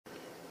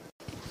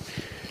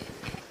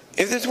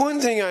If there's one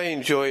thing I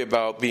enjoy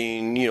about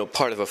being,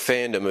 part of a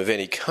fandom of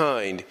any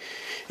kind,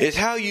 is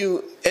how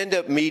you end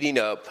up meeting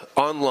up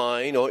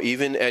online or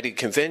even at a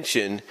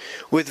convention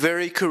with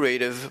very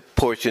creative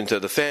portions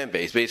of the fan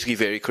base, basically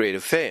very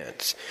creative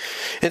fans.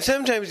 And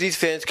sometimes these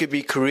fans could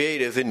be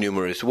creative in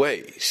numerous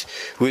ways,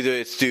 whether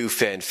it's through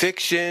fan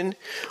fiction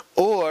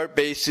or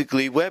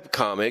basically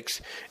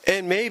webcomics,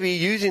 and maybe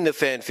using the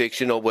fan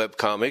fiction or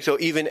webcomics or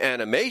even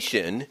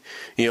animation,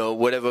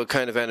 whatever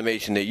kind of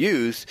animation they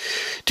use,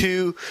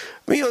 to,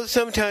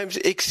 sometimes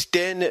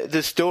extend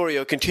the story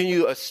or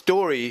continue a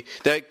story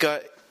that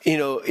got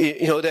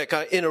that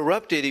got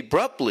interrupted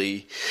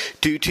abruptly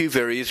due to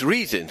various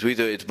reasons,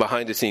 whether it's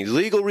behind the scenes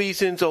legal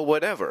reasons or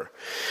whatever.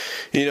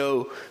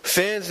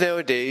 Fans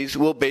nowadays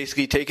will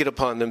basically take it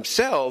upon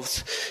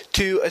themselves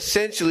to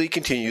essentially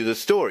continue the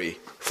story.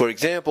 For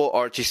example,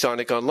 Archie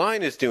Sonic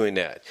Online is doing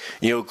that.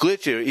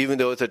 Glitcher, even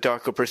though it's a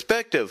darker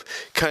perspective,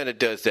 kind of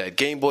does that.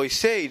 Game Boy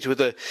Sage, with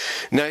a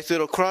nice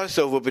little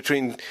crossover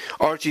between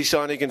Archie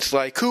Sonic and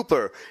Sly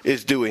Cooper,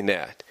 is doing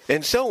that.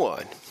 And so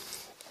on.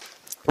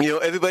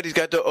 Everybody's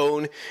got their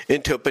own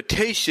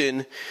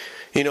interpretation,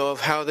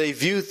 of how they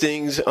view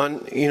things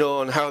on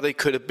how they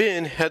could have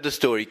been had the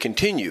story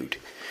continued.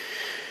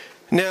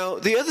 Now,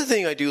 the other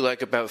thing I do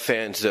like about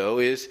fans, though,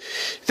 is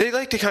they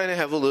like to kind of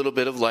have a little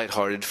bit of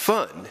lighthearted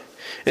fun.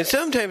 And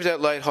sometimes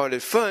that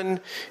lighthearted fun,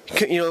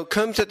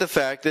 comes at the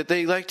fact that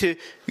they like to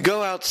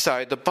go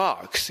outside the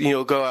box,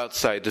 go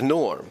outside the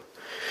norm.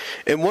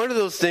 And one of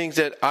those things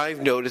that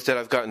I've noticed that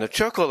I've gotten a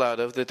chuckle out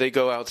of, that they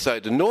go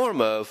outside the norm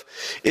of,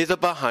 is a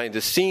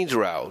behind-the-scenes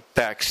route,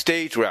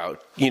 backstage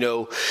route.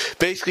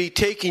 Basically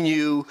taking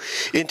you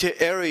into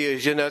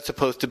areas you're not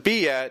supposed to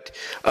be at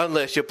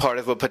unless you're part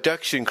of a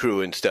production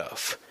crew and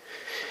stuff.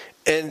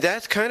 And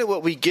that's kind of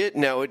what we get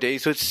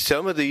nowadays with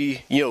some of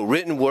the,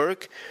 written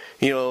work,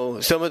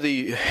 some of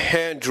the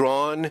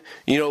hand-drawn,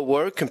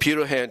 work,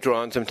 computer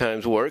hand-drawn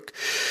sometimes work.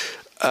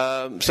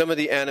 Some of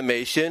the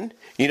animation,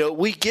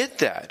 we get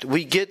that.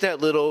 We get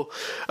that little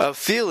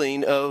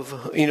feeling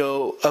of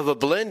a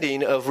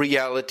blending of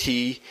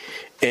reality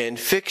and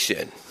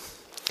fiction.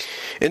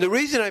 And the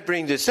reason I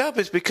bring this up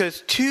is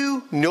because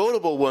two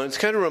notable ones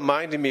kind of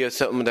reminded me of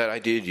something that I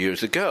did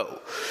years ago.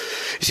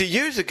 You see,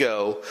 years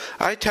ago,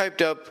 I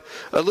typed up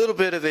a little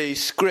bit of a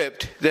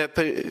script that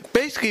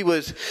basically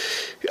was,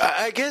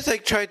 I guess I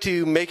tried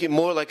to make it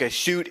more like a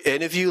shoot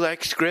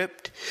interview-like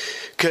script,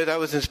 because I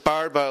was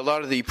inspired by a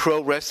lot of the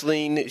pro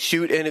wrestling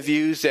shoot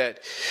interviews that,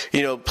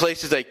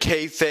 places like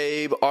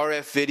Kayfabe,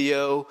 RF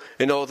Video,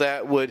 and all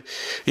that would,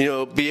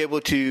 be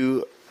able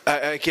to,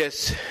 I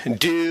guess,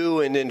 do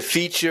and then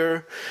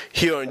feature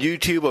here on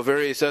YouTube or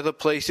various other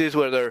places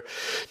where they're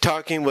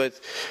talking with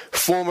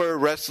former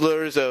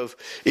wrestlers of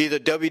either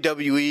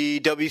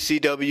WWE,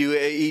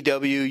 WCW,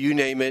 AEW, you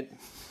name it,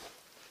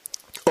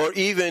 or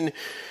even,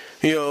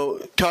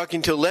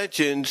 talking to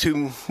legends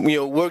who,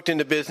 worked in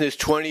the business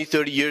 20,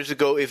 30 years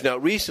ago, if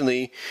not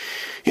recently,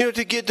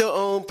 to get their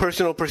own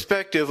personal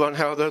perspective on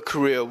how their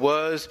career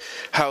was,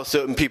 how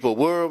certain people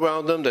were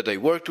around them that they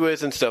worked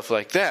with, and stuff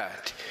like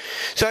that.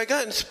 So I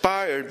got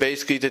inspired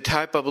basically to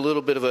type up a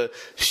little bit of a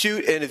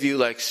shoot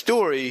interview-like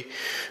story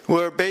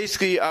where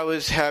basically I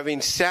was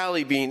having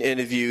Sally being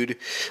interviewed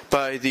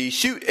by the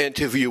shoot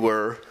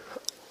interviewer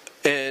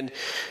and,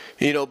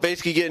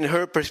 basically getting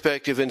her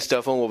perspective and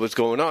stuff on what was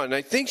going on. And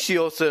I think I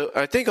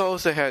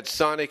also had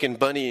Sonic and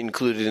Bunny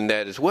included in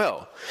that as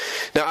well.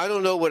 Now, I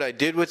don't know what I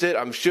did with it.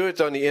 I'm sure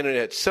it's on the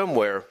internet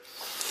somewhere.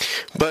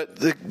 But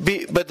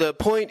the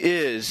point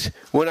is,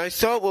 when I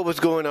saw what was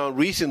going on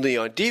recently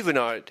on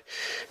DeviantArt,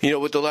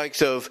 with the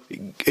likes of,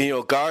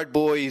 Guard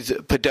Boys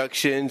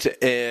Productions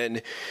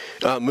and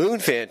Moon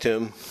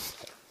Phantom,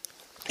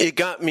 it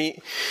got me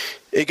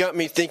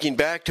thinking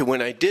back to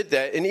when I did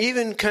that, and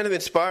even kind of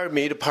inspired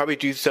me to probably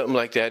do something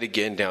like that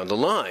again down the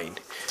line.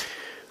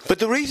 But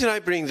the reason I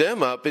bring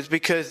them up is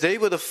because they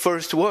were the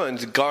first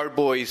ones, Guard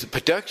Boys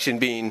Production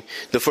being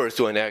the first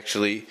one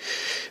actually,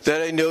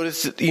 that I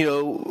noticed,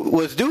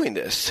 was doing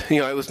this.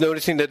 I was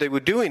noticing that they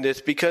were doing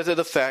this because of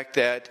the fact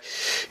that,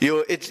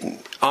 it's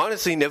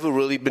honestly never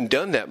really been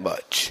done that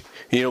much.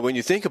 When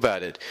you think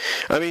about it.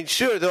 I mean,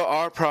 sure, there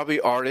are probably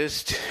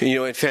artists,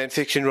 and fan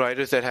fiction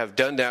writers that have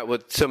done that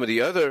with some of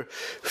the other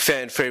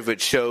fan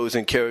favorite shows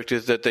and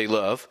characters that they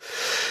love,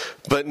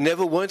 but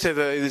never once have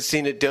I ever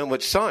seen it done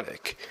with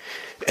Sonic.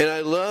 And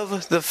I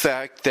love the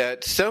fact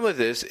that some of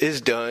this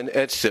is done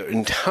at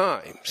certain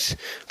times.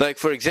 Like,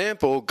 for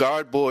example,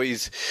 Guard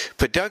Boys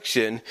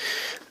Production,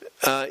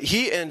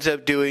 he ends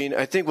up doing,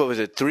 I think,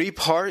 3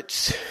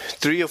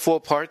 or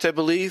 4 parts, I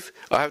believe.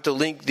 I'll have to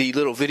link the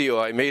little video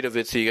I made of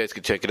it so you guys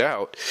can check it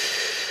out.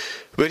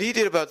 But he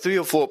did about 3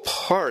 or 4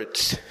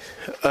 parts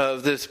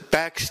of this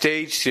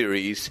backstage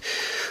series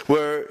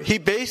where he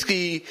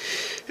basically,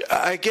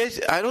 I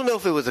don't know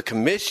if it was a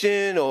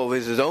commission or it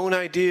was his own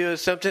idea or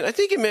something. I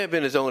think it may have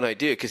been his own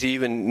idea because he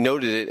even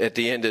noted it at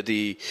the end of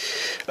the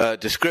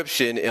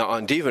description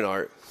on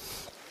DeviantArt.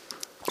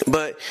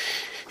 But,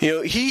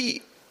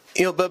 he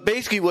But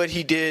basically what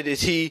he did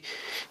is he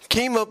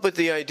came up with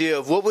the idea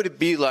of what would it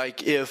be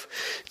like if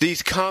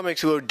these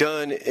comics were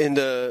done in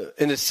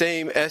the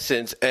same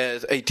essence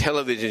as a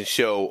television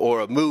show or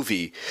a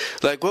movie.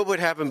 Like, what would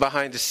happen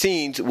behind the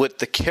scenes with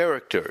the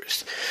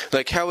characters?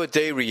 Like, how would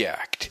they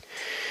react?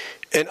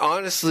 And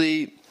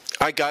honestly,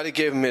 I got to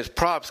give him his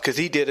props because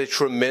he did a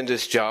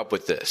tremendous job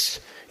with this.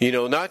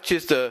 Not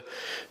just the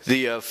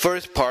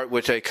first part,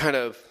 which I kind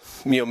of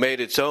made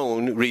its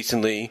own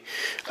recently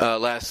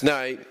last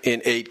night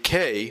in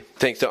 8K,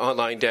 thanks to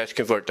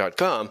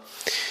online-convert.com,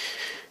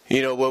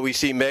 where we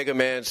see Mega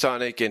Man,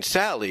 Sonic, and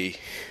Sally.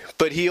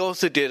 But he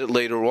also did it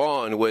later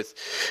on with,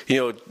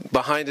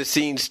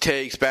 behind-the-scenes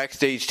takes,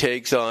 backstage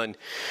takes on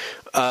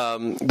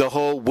the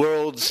whole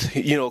Worlds,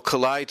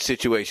 Collide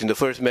situation, the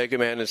first Mega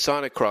Man and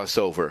Sonic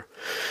crossover,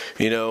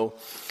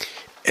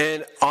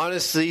 And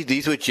honestly,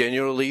 these were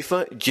genuinely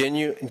funny.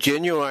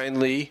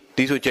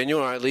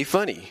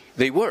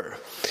 They were.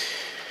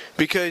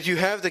 Because you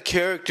have the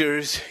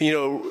characters,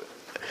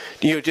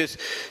 just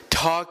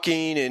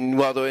talking, and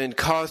while they're in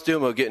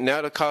costume or getting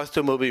out of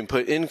costume or being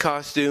put in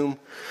costume,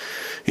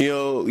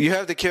 you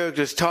have the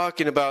characters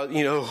talking about,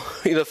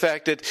 the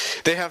fact that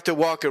they have to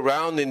walk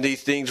around in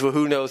these things for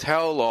who knows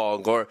how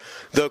long, or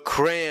the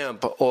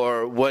cramp,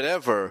 or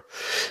whatever,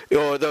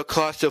 or the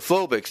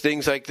claustrophobics,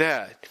 things like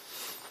that.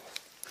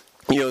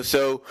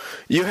 So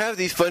you have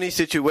these funny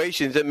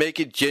situations that make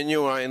it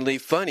genuinely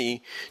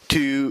funny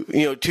to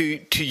you,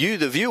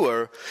 the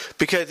viewer,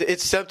 because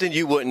it's something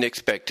you wouldn't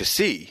expect to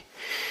see.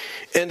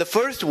 And the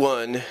first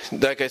one,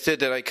 like I said,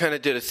 that I kind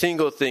of did a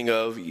single thing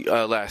of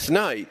last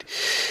night,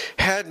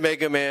 had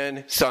Mega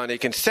Man,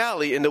 Sonic, and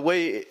Sally, and the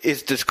way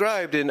it's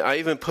described, and I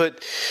even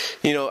put,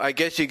 I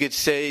guess you could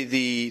say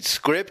the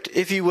script,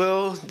 if you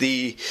will,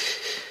 the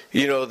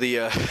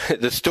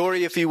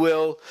story, if you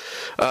will,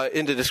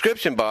 in the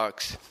description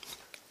box.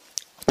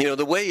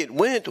 The way it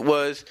went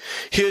was,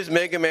 here's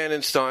Mega Man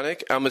and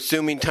Sonic. I'm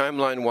assuming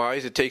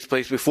timeline-wise it takes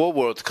place before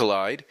Worlds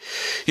Collide.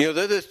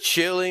 They're just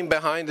chilling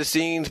behind the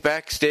scenes,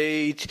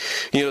 backstage.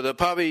 They're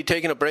probably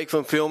taking a break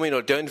from filming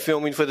or done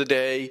filming for the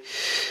day.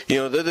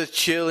 They're just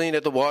chilling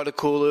at the water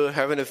cooler,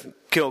 having a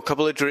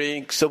couple of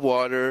drinks of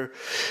water,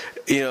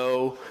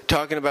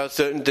 talking about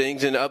certain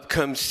things, and up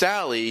comes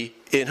Sally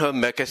in her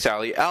Mecha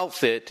Sally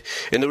outfit.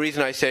 And the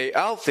reason I say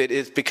outfit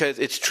is because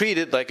it's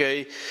treated like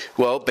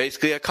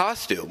basically a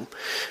costume.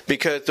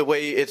 Because the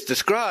way it's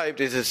described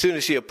is, as soon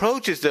as she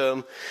approaches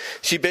them,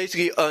 she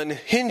basically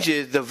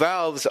unhinges the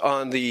valves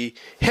on the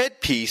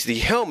headpiece, the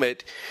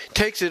helmet,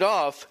 takes it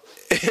off,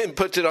 and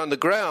puts it on the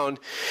ground,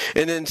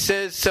 and then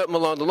says something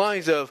along the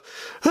lines of,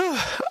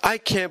 I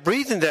can't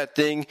breathe in that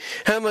thing.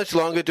 How much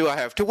longer do I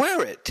have to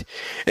wear it?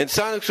 And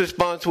Sonic's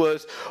response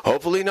was,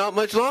 hopefully not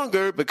much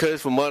longer,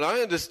 because from what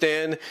I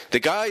understand, the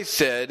guy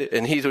said,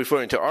 and he's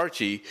referring to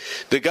Archie,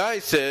 the guy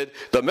said,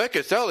 the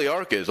Mecha Sally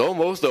arc is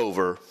almost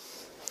over.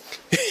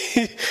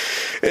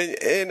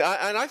 and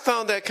I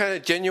found that kind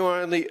of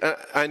genuinely,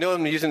 I know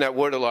I'm using that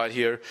word a lot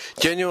here,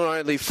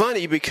 genuinely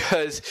funny,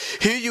 because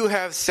here you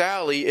have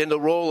Sally in the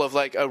role of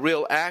like a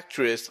real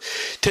actress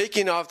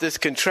taking off this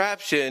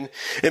contraption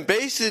and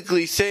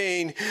basically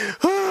saying,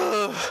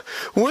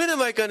 when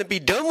am I going to be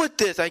done with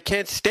this? I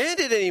can't stand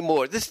it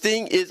anymore. This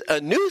thing is a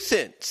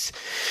nuisance.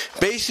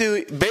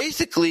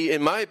 Basically,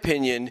 in my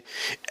opinion,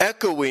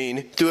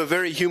 echoing through a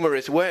very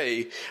humorous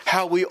way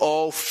how we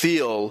all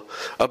feel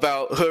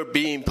about her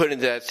being put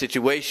into that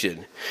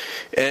situation.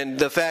 And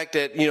the fact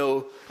that,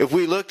 if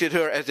we looked at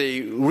her as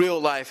a real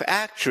life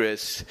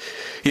actress,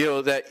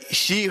 that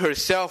she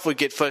herself would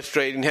get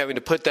frustrated in having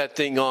to put that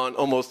thing on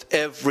almost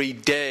every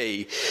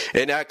day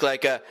and act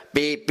like a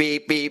beep,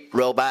 beep, beep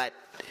robot.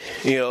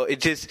 It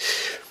just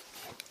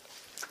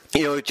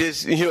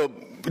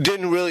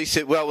didn't really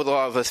sit well with a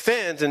lot of us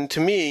fans. And to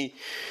me,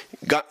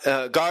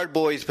 Guard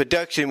Boy's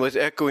production was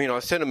echoing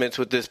our sentiments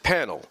with this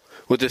panel,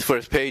 with this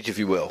first page, if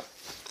you will.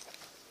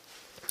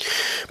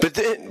 But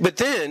then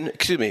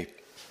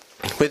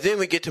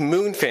we get to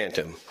Moon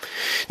Phantom.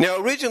 Now,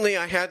 originally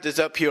I had this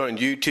up here on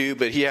YouTube,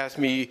 but he asked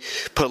me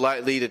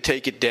politely to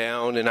take it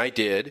down, and I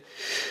did.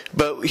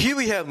 But here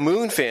we have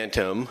Moon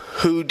Phantom,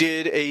 who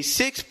did a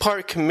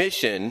 6-part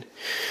commission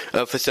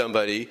for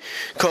somebody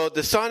called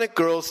the Sonic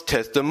Girls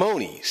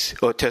Testimonies,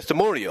 or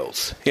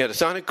Testimonials. Yeah, the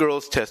Sonic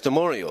Girls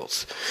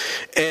Testimonials.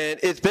 And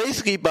it's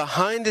basically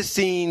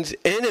behind-the-scenes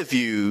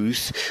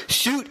interviews,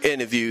 shoot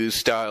interviews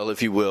style,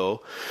 if you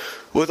will,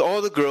 with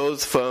all the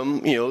girls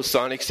from,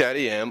 Sonic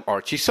SatAM,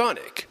 Archie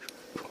Sonic.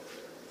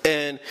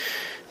 And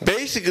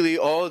basically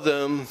all of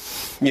them,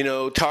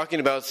 talking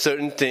about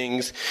certain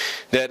things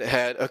that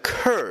had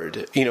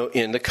occurred,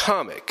 in the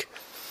comic.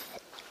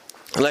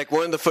 Like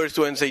one of the first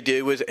ones they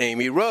did was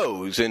Amy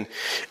Rose. And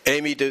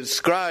Amy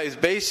describes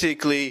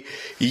basically,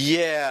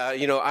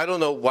 I don't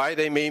know why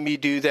they made me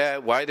do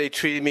that, why they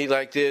treated me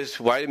like this,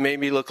 why they made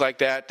me look like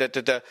that,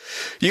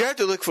 You have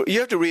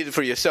to read it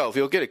for yourself.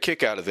 You'll get a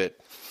kick out of it.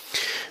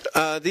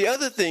 The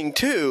other thing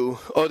too,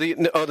 or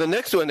the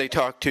next one they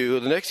talked to,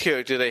 the next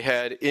character they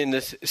had in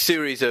this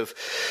series of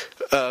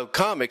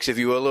comics, if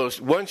you will,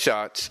 little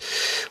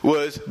one-shots,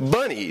 was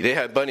Bunny. They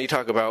had Bunny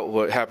talk about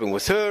what happened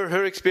with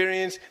her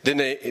experience. Then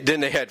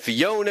they had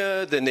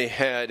Fiona. Then they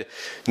had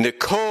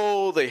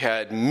Nicole. They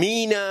had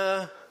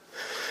Mina.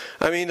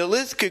 I mean, the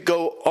list could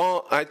go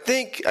on. I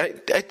think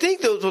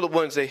those were the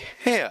ones they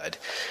had.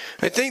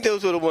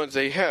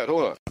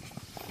 Hold on.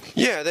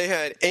 Yeah, they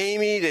had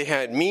Amy, they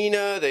had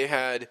Mina, they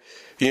had,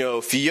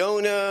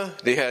 Fiona,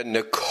 they had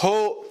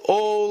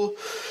Nicole,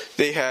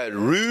 they had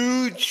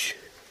Rouge.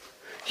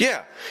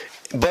 Yeah,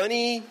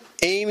 Bunny,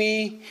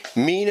 Amy,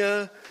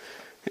 Mina,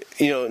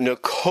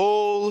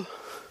 Nicole,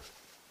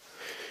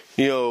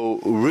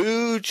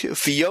 Rouge,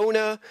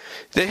 Fiona.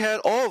 They had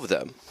all of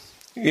them.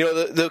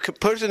 The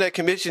person that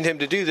commissioned him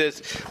to do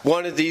this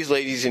wanted these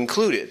ladies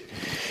included.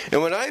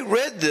 And when I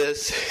read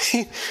this,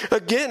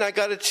 again, I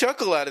got a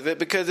chuckle out of it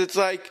because it's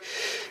like,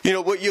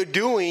 what you're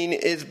doing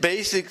is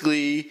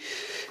basically,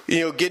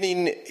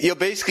 blending,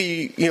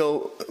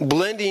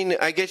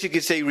 I guess you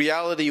could say,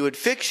 reality with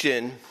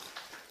fiction,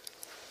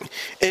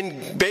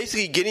 and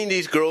basically getting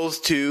these girls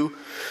to,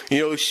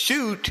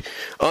 shoot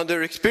on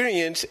their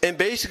experience and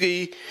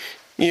basically,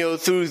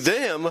 through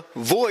them,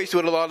 voice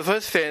what a lot of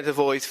us fans have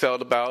always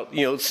felt about,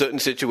 certain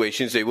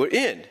situations they were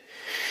in.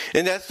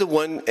 And that's the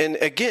one, and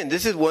again,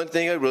 this is one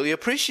thing I really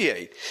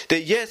appreciate.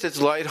 That yes,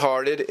 it's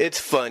lighthearted, it's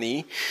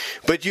funny,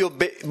 but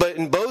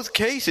in both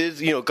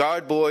cases,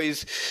 God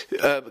Boy's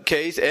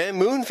case and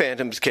Moon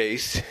Phantom's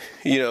case,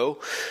 you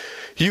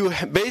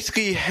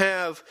basically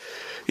have,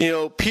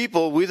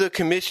 people, whether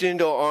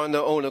commissioned or on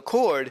their own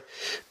accord,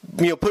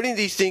 putting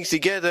these things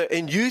together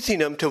and using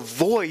them to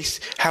voice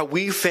how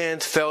we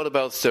fans felt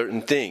about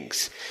certain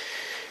things.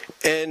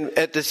 And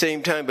at the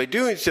same time, by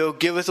doing so,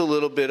 give us a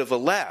little bit of a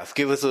laugh,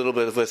 give us a little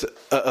bit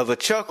of a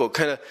chuckle,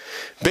 kind of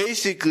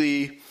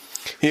basically,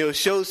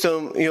 show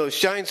some,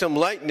 shine some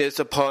lightness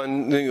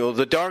upon,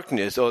 the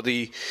darkness or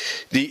the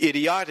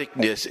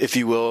idioticness, if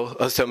you will,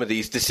 of some of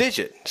these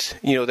decisions,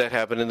 that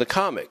happen in the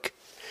comic.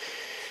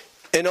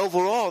 And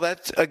overall,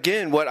 that's,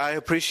 again, what I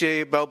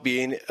appreciate about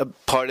being a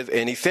part of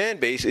any fan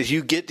base, is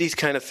you get these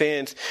kind of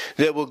fans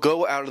that will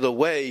go out of the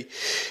way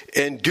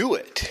and do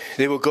it.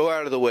 They will go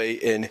out of the way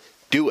and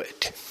do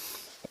it.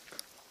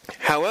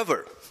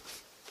 However,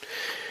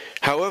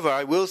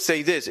 I will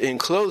say this in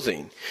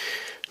closing.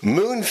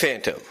 Moon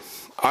Phantom,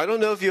 I don't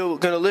know if you're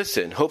going to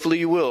listen. Hopefully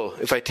you will.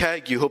 If I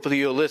tag you, hopefully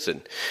you'll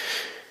listen.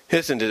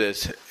 Listen to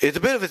this. It's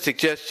a bit of a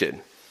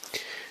suggestion.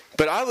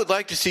 But I would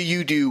like to see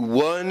you do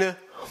one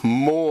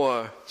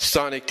more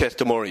Sonic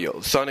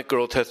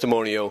Girl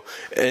testimonial,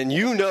 and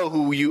you know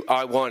who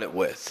I want it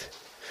with.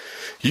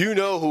 You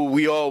know who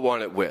we all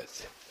want it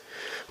with.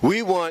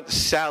 We want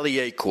Sally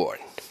Acorn.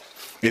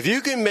 If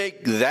you can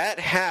make that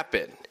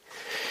happen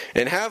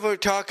and have her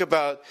talk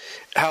about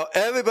how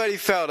everybody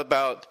felt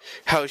about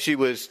how she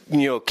was,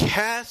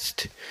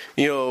 cast,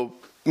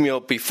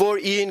 before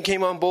Ian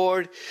came on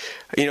board,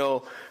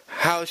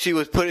 how she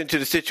was put into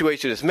the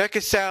situation as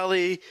Mecha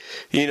Sally,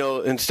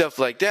 and stuff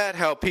like that.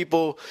 How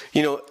people,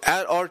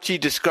 at Archie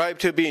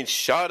described her being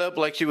shot up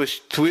like she was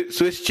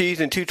Swiss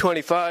cheese in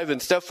 225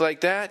 and stuff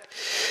like that.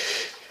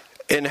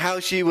 And how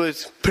she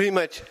was pretty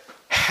much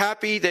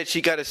happy that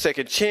she got a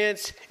second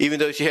chance, even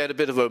though she had a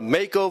bit of a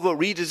makeover,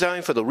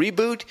 redesign for the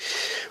reboot.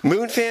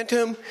 Moon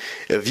Phantom,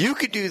 if you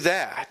could do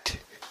that,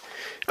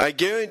 I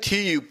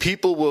guarantee you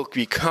people will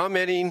be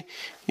commenting,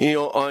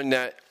 on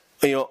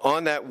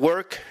that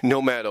work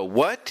no matter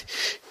what.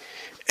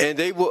 And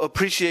they will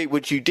appreciate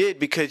what you did,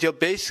 because you're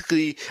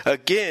basically,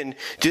 again,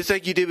 just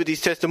like you did with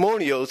these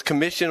testimonials,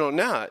 commission or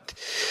not,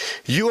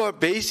 you are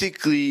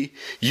basically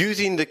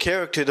using the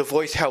character to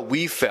voice how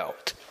we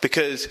felt.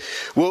 Because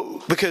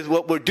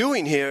what we're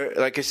doing here,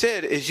 like I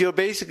said, is you're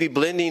basically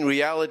blending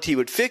reality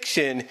with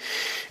fiction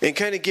and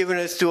kind of giving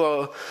us to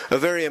a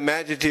very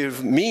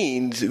imaginative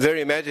means,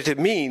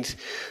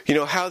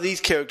 how these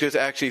characters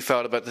actually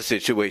felt about the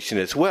situation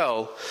as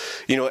well,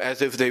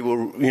 as if they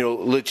were,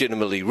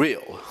 legitimately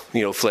real,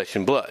 flesh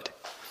and blood.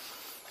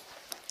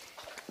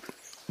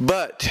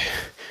 But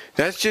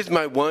that's just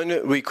my one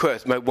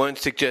request, my one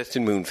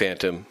suggestion, Moon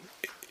Phantom,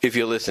 if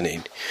you're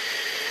listening.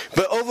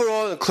 But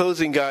overall, in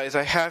closing, guys,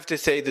 I have to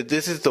say that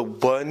this is the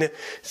one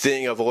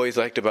thing I've always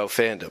liked about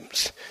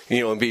fandoms,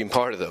 and being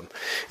part of them,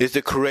 is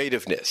the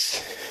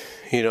creativeness.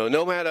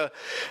 No matter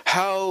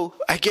how,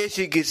 I guess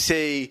you could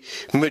say,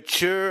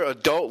 mature,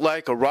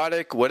 adult-like,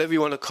 erotic, whatever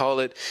you want to call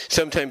it,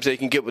 sometimes they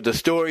can get with the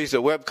stories,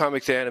 the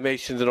webcomics, the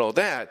animations, and all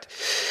that.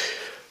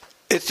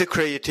 It's the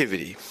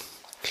creativity.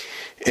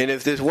 And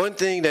if there's one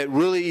thing that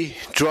really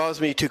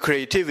draws me to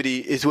creativity,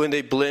 is when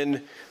they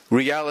blend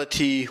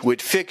reality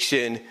with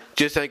fiction,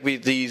 just like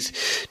with these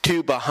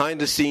two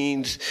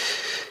behind-the-scenes,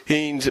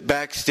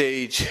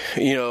 backstage,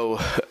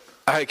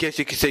 I guess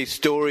you could say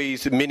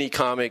stories, mini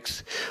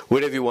comics,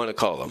 whatever you want to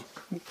call them.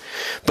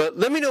 But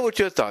let me know what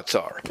your thoughts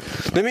are.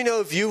 Let me know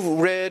if you've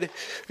read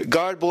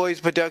God Boys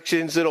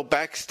Productions' little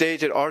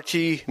Backstage at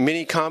Archie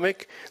mini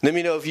comic. Let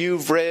me know if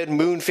you've read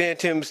Moon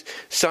Phantom's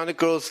Sonic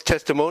Girls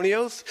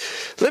Testimonials.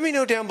 Let me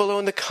know down below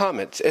in the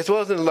comments, as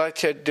well as in the live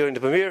chat during the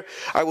premiere.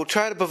 I will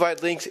try to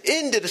provide links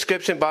in the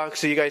description box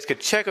so you guys can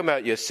check them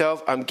out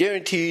yourself. I'm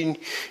guaranteeing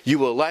you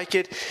will like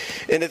it.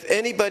 And if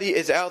anybody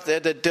is out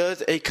there that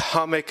does a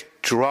comic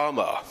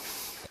drama,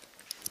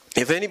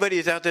 if anybody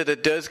is out there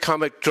that does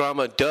comic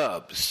drama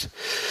dubs,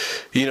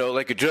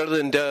 like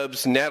Adrenaline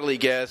Dubs, Natalie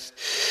Guest,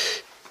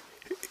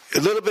 a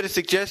little bit of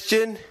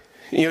suggestion,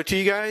 to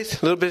you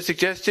guys, a little bit of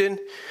suggestion,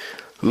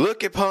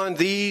 look upon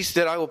these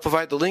that I will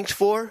provide the links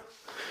for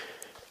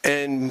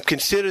and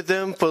consider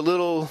them for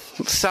little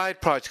side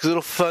projects,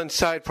 little fun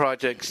side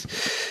projects,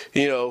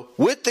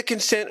 with the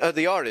consent of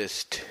the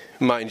artist,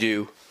 mind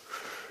you,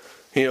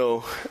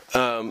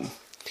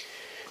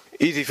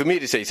 easy for me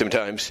to say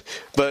sometimes,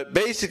 but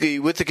basically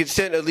with the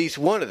consent of at least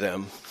one of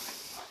them,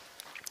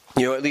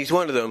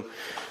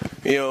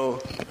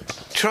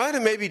 try to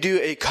maybe do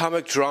a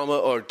comic drama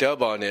or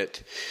dub on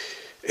it.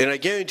 And I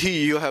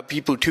guarantee you'll have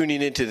people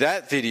tuning into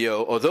that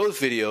video or those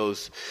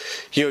videos,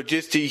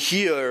 just to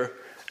hear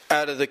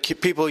out of the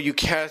people you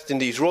cast in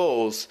these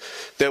roles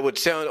that would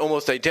sound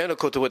almost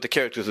identical to what the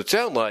characters would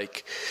sound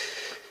like.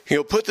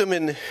 Put them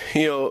in,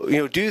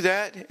 do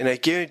that, and I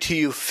guarantee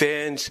you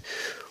fans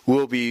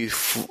will be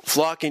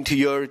flocking to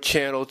your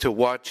channel to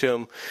watch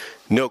them,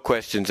 no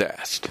questions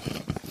asked.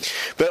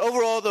 But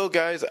overall, though,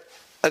 guys,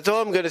 that's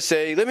all I'm going to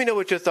say. Let me know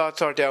what your thoughts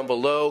are down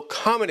below.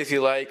 Comment if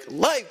you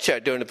like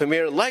chat during the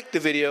premiere, like the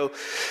video.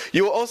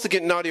 You will also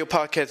get an audio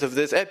podcast of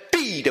this at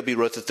BW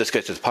Roses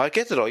Discussions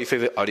Podcast at all your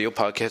favorite audio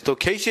podcast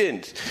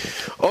locations.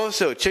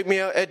 Also, check me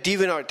out at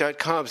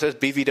DeviantArt.com. That's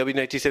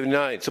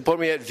BVW1979.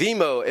 Support me at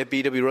Vimeo at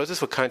BW Roses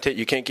for content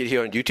you can't get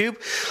here on YouTube.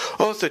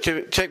 Also,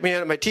 check me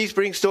out at my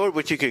Teespring store,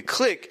 which you can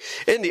click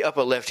in the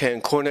upper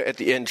left-hand corner at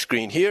the end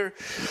screen here.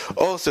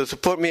 Also,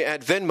 support me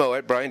at Venmo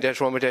at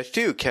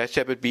Brian-Roma-2, Cash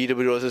App at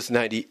BW Roses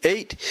 98.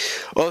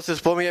 Also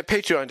support me at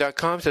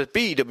patreon.com. That's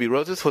BW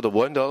Roses for the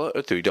 $1 or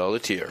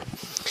 $3 tier.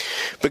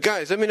 But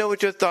guys, let me know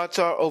what your thoughts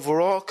are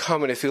overall.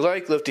 Comment if you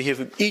like. Love to hear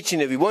from each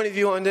and every one of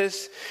you on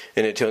this.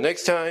 And until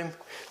next time,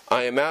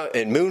 I am out.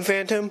 And Moon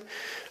Phantom,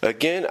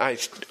 again, I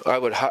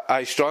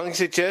strongly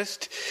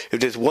suggest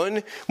if there's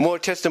one more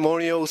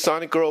testimonial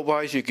Sonic Girl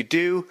wise you could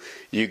do,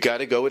 you got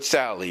to go with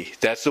Sally.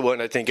 That's the one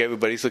I think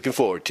everybody's looking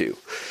forward to.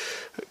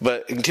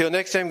 But until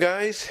next time,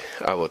 guys,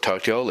 I will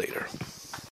talk to y'all later.